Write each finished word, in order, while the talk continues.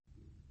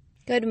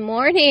Good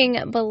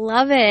morning,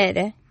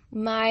 beloved.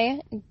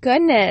 My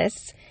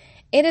goodness.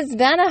 It has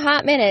been a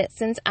hot minute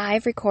since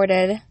I've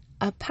recorded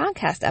a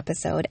podcast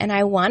episode, and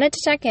I wanted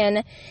to check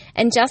in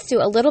and just do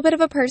a little bit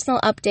of a personal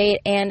update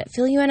and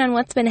fill you in on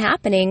what's been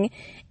happening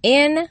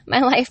in my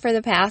life for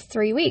the past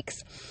 3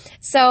 weeks.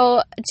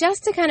 So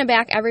just to kind of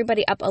back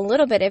everybody up a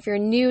little bit, if you're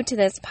new to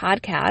this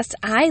podcast,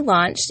 I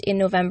launched in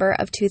November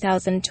of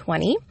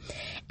 2020,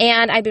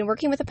 and I've been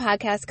working with a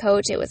podcast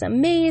coach. It was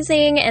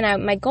amazing,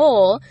 and my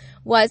goal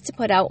was to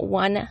put out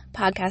one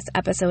podcast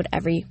episode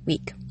every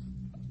week.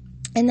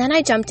 And then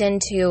I jumped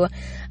into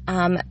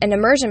an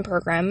immersion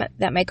program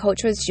that my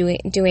coach was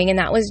doing, and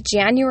that was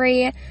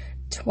January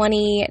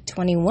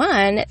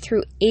 2021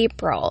 through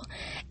April.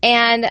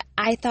 And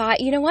I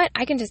thought, you know what?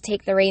 I can just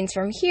take the reins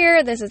from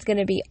here. This is going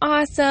to be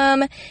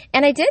awesome.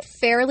 And I did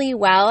fairly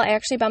well. I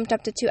actually bumped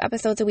up to 2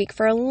 episodes a week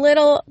for a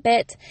little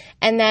bit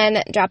and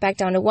then dropped back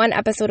down to 1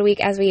 episode a week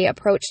as we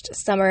approached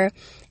summer.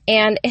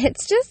 And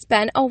it's just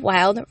been a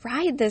wild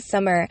ride this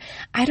summer.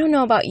 I don't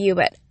know about you,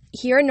 but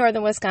here in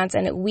northern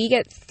Wisconsin, we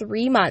get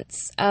 3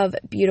 months of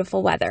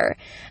beautiful weather.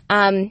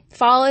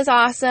 Fall is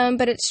awesome,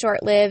 but it's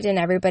short-lived and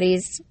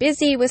everybody's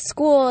busy with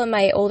school, and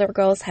my older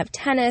girls have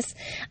tennis.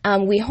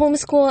 We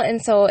homeschool,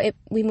 and so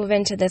we move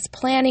into this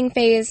planning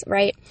phase,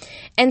 right?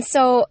 And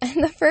so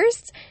the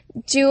first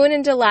June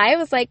and July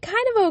was like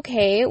kind of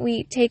okay.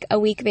 We take a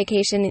week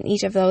vacation in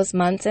each of those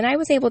months, and I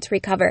was able to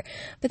recover.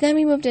 But then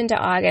we moved into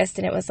August,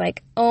 and it was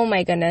like, oh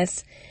my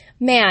goodness.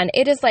 Man,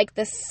 it is like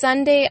the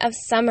Sunday of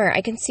summer. I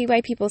can see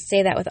why people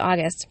say that with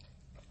August.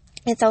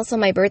 It's also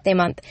my birthday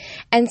month.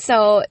 And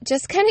so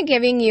just kind of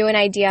giving you an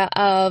idea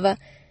of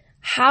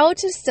how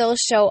to still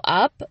show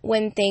up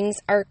when things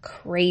are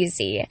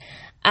crazy.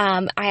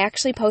 I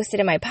actually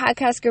posted in my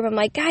podcast group, I'm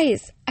like,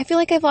 guys, I feel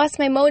like I've lost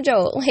my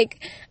mojo.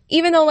 Like,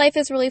 even though life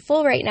is really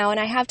full right now and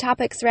I have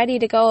topics ready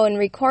to go and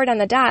record on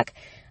the dock,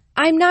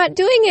 I'm not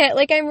doing it.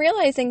 Like, I'm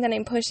realizing that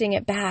I'm pushing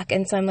it back.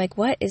 And so I'm like,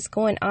 what is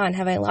going on?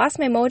 Have I lost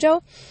my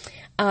mojo?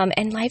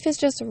 And life is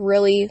just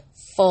really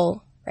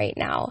full right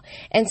now.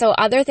 And so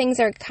other things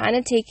are kind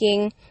of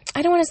taking,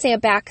 I don't want to say a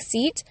back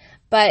seat,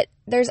 but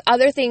there's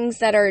other things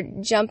that are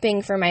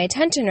jumping for my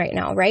attention right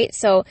now, right?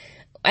 So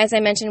as I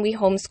mentioned, we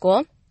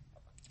homeschool.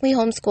 We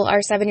homeschool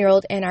our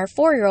 7-year-old and our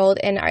 4-year-old,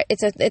 and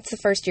it's the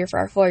first year for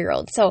our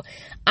 4-year-old. So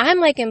I'm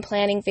like in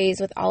planning phase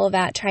with all of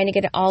that, trying to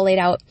get it all laid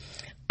out.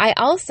 I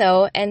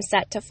also am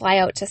set to fly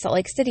out to Salt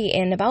Lake City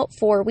in about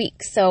 4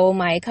 weeks. So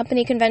my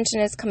company convention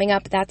is coming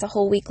up. That's a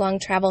whole week-long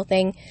travel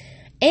thing.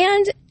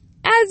 And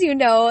as you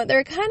know,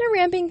 they're kind of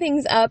ramping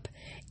things up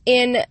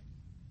in,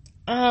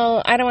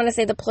 I don't want to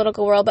say the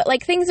political world, but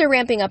like things are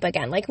ramping up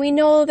again. Like we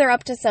know they're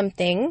up to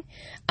something,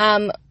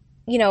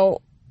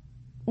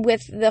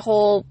 with the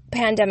whole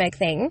pandemic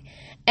thing.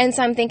 And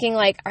so I'm thinking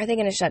like, are they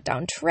going to shut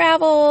down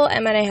travel?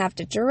 Am I going to have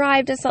to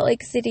drive to Salt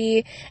Lake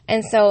City?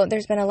 And so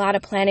there's been a lot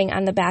of planning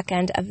on the back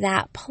end of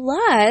that.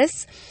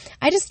 Plus,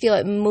 I just feel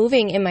it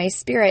moving in my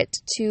spirit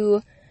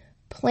to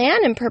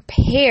plan and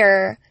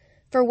prepare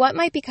for what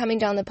might be coming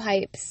down the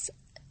pipes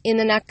in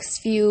the next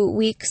few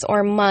weeks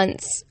or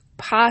months,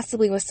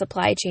 possibly with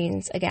supply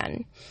chains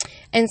again.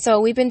 And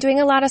so we've been doing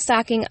a lot of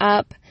stocking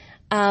up.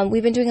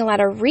 We've been doing a lot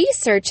of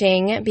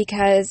researching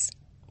because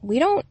we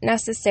don't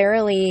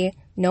necessarily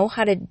know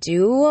how to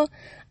do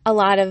a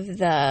lot of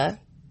the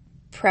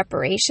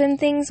preparation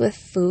things with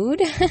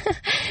food.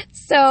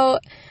 So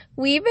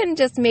we've been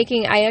just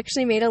I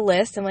actually made a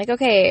list. I'm like,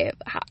 okay,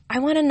 I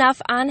want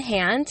enough on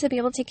hand to be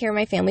able to take care of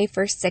my family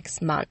for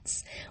 6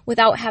 months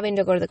without having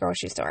to go to the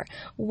grocery store.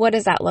 What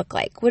does that look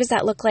like? What does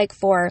that look like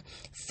for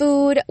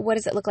food? What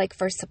does it look like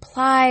for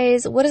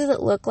supplies? What does it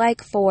look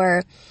like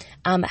for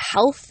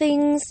health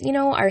things,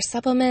 our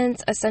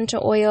supplements,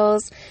 essential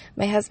oils?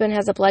 My husband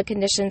has a blood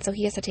condition, so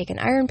he has to take an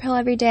iron pill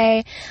every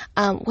day.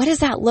 What does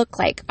that look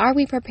like? Are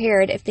we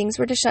prepared if things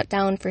were to shut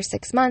down for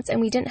 6 months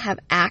and we didn't have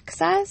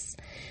access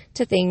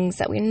to things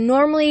that we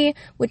normally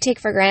would take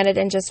for granted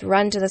and just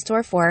run to the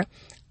store for?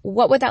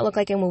 What would that look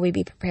like, and will we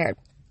be prepared?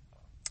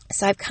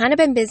 So I've kind of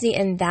been busy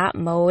in that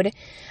mode,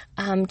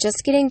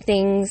 just getting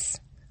things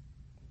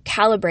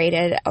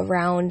calibrated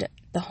around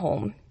the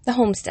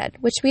homestead,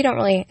 which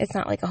it's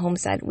not like a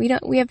homestead.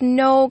 We have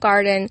no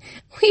garden.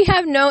 We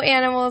have no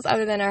animals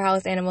other than our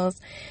house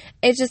animals.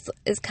 It just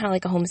is kind of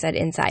like a homestead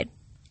inside.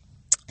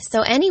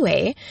 So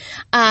anyway,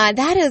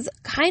 that is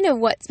kind of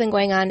what's been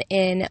going on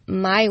in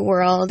my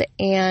world,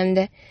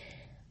 and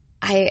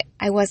I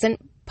wasn't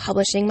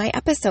publishing my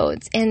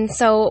episodes. And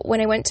so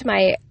when I went to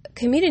my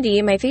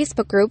community, my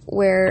Facebook group,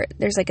 where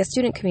there's like a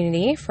student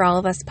community for all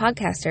of us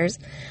podcasters,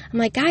 I'm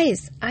like,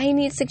 guys, I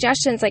need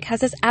suggestions. Like,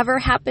 has this ever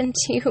happened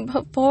to you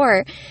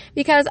before?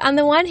 Because on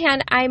the one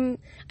hand, I'm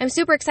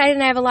super excited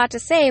and I have a lot to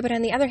say, but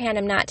on the other hand,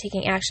 I'm not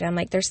taking action. I'm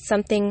like, there's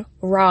something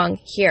wrong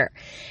here.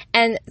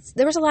 And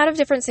there was a lot of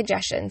different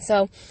suggestions.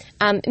 So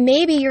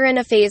maybe you're in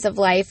a phase of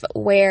life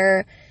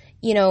where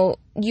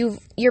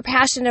you're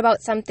passionate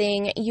about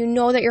something, you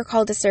know that you're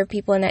called to serve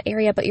people in that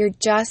area, but you're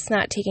just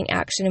not taking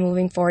action and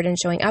moving forward and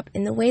showing up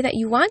in the way that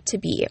you want to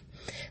be.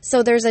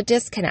 So there's a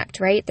disconnect,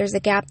 right? There's a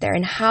gap there.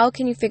 And how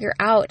can you figure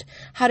out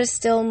how to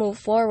still move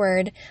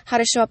forward, how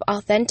to show up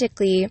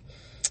authentically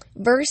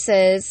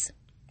versus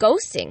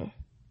ghosting,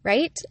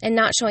 right? And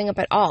not showing up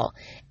at all.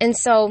 And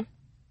so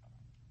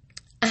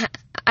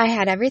I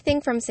had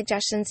everything from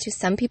suggestions to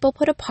some people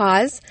put a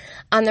pause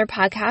on their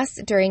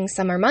podcast during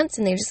summer months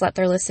and they just let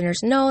their listeners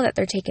know that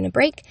they're taking a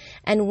break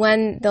and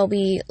when they'll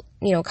be,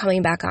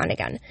 coming back on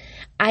again.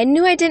 I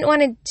knew I didn't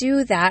want to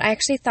do that. I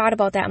actually thought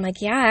about that. I'm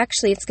like, yeah,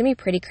 actually it's going to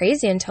be pretty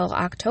crazy until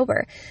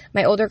October.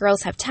 My older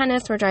girls have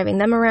tennis. We're driving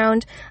them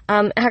around.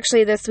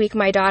 Actually this week,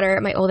 my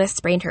oldest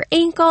sprained her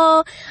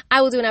ankle.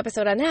 I will do an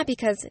episode on that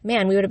because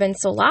man, we would have been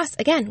so lost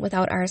again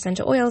without our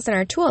essential oils and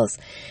our tools.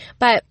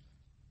 But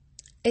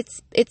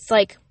it's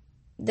like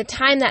the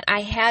time that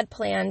I had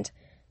planned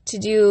to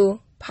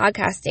do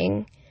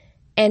podcasting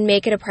and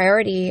make it a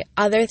priority,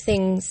 other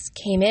things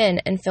came in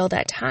and filled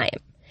that time.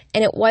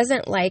 And it was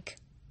like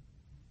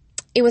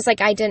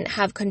I didn't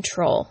have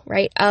control,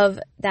 right, of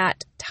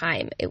that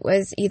time. It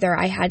was either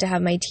I had to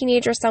have my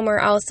teenager somewhere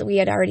else. We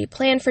had already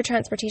planned for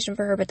transportation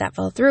for her, but that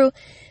fell through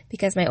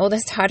because my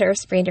oldest daughter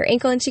sprained her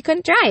ankle and she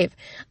couldn't drive.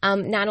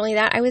 Not only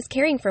that, I was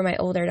caring for my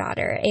older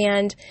daughter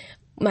and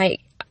my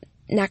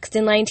next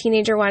in line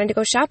teenager wanted to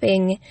go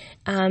shopping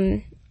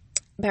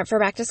for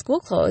back to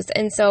school clothes.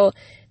 And so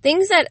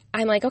things that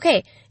I'm like,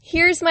 okay,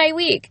 here's my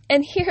week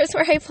and here's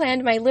where I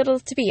planned my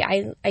littles to be.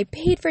 I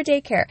paid for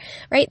daycare,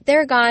 right?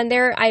 They're gone.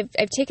 I've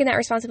taken that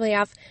responsibility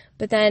off,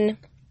 but then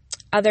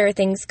other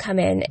things come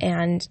in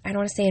and I don't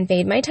want to say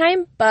invade my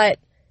time, but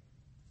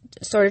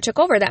sort of took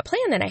over that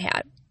plan that I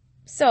had.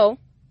 So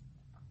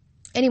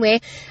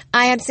anyway,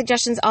 I had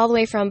suggestions all the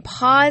way from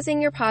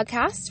pausing your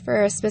podcast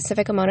for a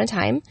specific amount of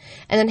time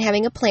and then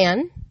having a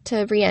plan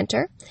to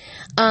re-enter.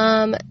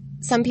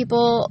 Some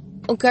people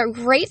got a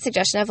great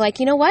suggestion of like,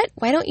 you know what?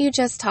 Why don't you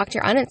just talk to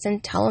your audience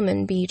and tell them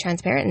and be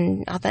transparent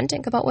and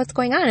authentic about what's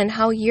going on and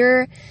how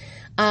you're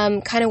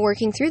kind of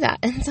working through that.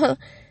 And so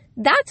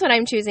that's what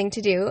I'm choosing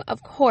to do,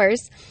 of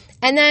course.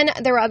 And then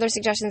there were other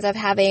suggestions of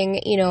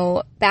having,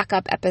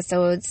 backup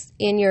episodes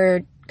in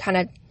your kind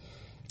of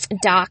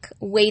doc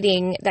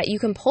waiting that you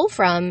can pull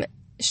from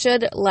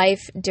should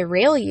life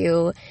derail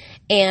you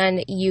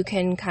and you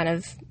can kind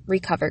of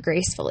recover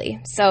gracefully.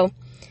 So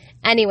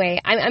anyway,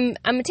 I'm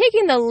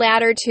taking the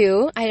latter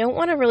two. I don't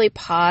want to really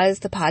pause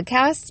the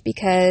podcast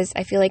because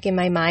I feel like in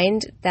my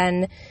mind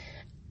then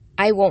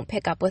I won't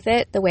pick up with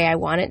it the way I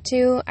want it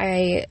to.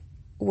 I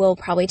will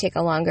probably take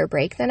a longer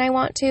break than I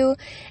want to.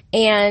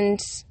 And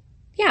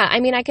yeah,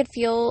 I mean, I can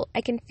feel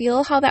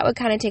how that would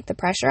kind of take the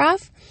pressure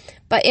off.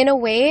 But in a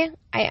way,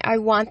 I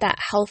want that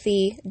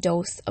healthy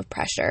dose of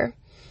pressure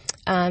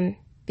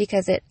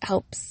because it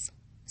helps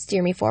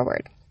steer me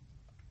forward.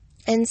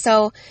 And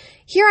so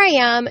here I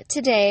am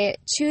today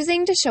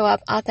choosing to show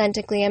up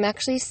authentically. I'm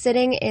actually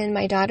sitting in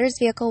my daughter's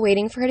vehicle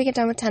waiting for her to get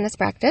done with tennis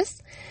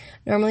practice.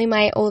 Normally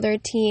my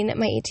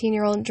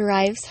 18-year-old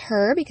drives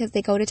her because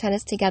they go to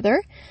tennis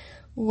together.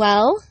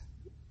 Well,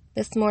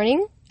 this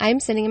morning I'm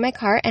sitting in my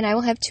car and I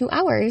will have 2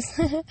 hours.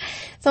 So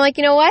I'm like,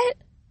 you know what?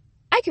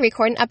 I can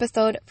record an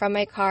episode from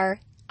my car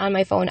on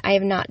my phone. I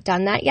have not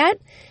done that yet.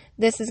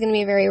 This is going to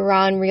be a very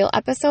raw and real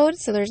episode,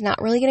 so there's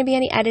not really going to be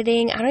any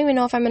editing. I don't even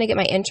know if I'm going to get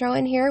my intro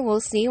in here.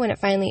 We'll see when it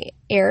finally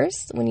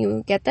airs, when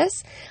you get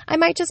this. I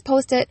might just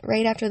post it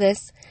right after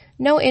this.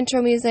 No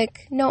intro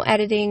music, no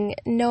editing,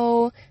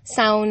 no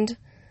sound,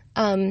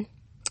 editing,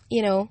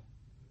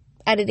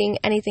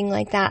 anything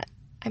like that.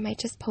 I might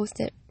just post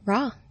it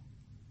raw.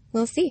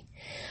 We'll see.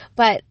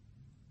 But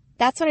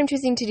that's what I'm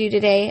choosing to do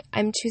today.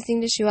 I'm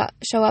choosing to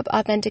show up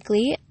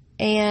authentically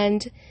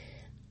and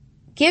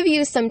give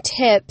you some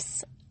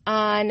tips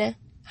on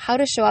how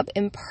to show up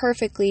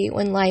imperfectly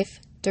when life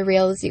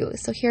derails you.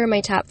 So here are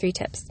my top 3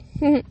 tips.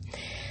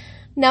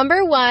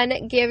 Number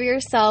 1, give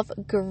yourself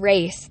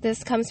grace.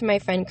 This comes from my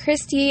friend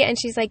Christy, and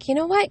she's like, you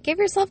know what? Give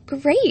yourself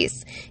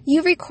grace.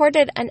 You've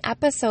recorded an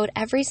episode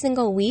every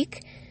single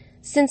week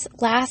since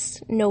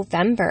last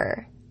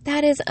November.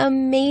 That is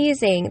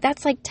amazing.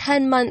 That's like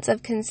 10 months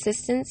of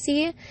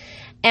consistency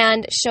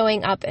and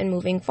showing up and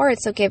moving forward.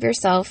 So give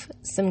yourself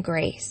some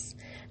grace.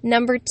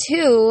 Number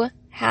 2,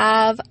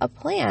 have a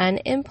plan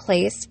in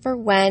place for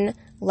when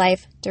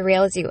life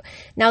derails you.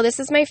 Now, this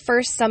is my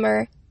first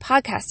summer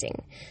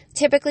podcasting.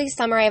 Typically,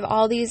 summer, I have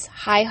all these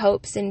high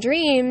hopes and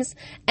dreams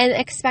and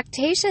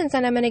expectations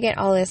that I'm going to get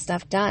all this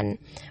stuff done,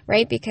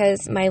 right?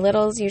 Because my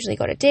littles usually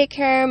go to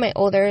daycare. My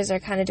olders are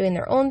kind of doing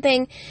their own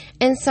thing.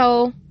 And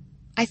so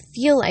I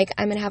feel like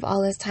I'm going to have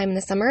all this time in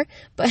the summer,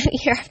 but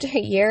year after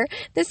year,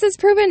 this has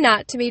proven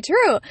not to be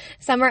true.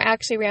 Summer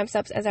actually ramps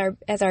up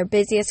as our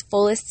busiest,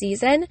 fullest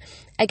season,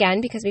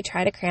 again, because we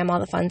try to cram all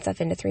the fun stuff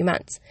into 3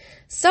 months.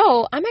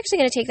 So I'm actually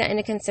going to take that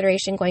into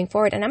consideration going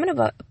forward, and I'm going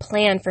to have a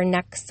plan for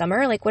next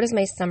summer. Like, what does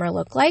my summer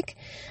look like?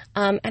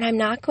 And I'm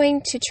not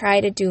going to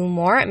try to do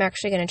more. I'm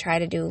actually going to try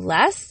to do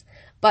less,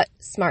 but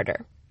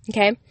smarter.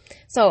 Okay,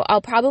 so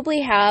I'll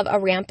probably have a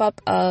ramp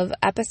up of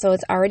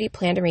episodes already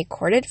planned and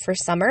recorded for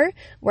summer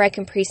where I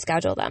can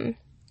pre-schedule them.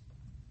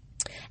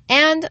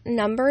 And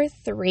number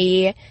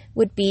 3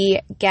 would be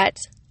get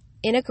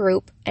in a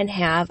group and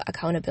have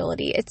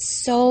accountability.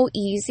 It's so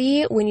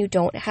easy when you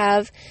don't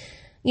have,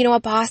 a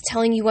boss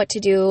telling you what to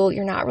do.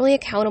 You're not really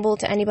accountable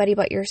to anybody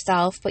but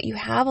yourself, but you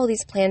have all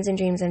these plans and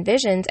dreams and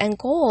visions and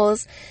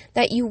goals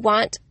that you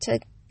want to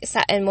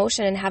set in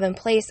motion and have in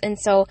place. And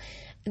so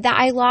that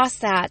I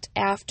lost that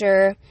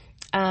after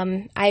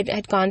I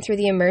had gone through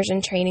the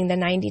immersion training, the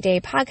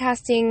 90-day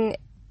podcasting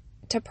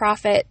to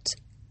profit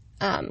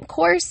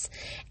course,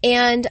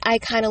 and I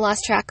kind of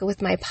lost track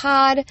with my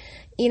pod.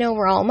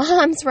 We're all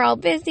moms, we're all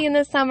busy in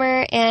the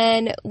summer,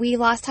 and we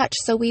lost touch.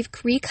 So we've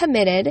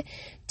recommitted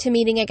to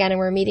meeting again, and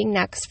we're meeting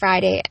next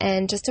Friday,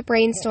 and just to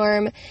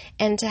brainstorm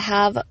and to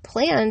have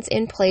plans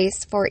in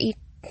place for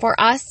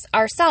us,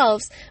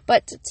 ourselves,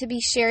 but to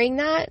be sharing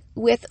that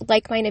with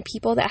like-minded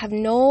people that have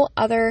no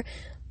other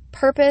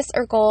purpose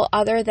or goal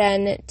other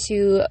than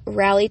to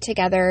rally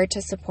together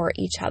to support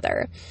each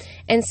other.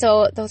 And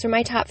so those are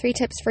my top 3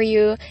 tips for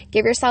you.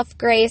 Give yourself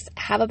grace,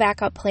 have a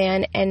backup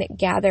plan, and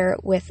gather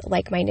with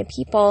like-minded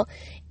people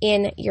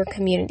in your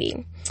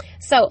community.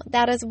 So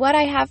that is what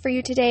I have for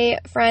you today,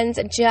 friends.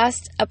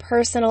 Just a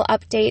personal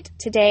update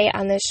today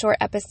on this short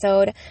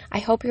episode. I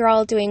hope you're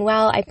all doing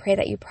well. I pray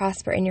that you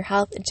prosper in your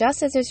health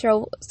just as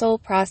your soul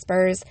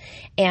prospers,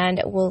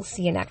 and we'll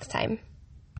see you next time.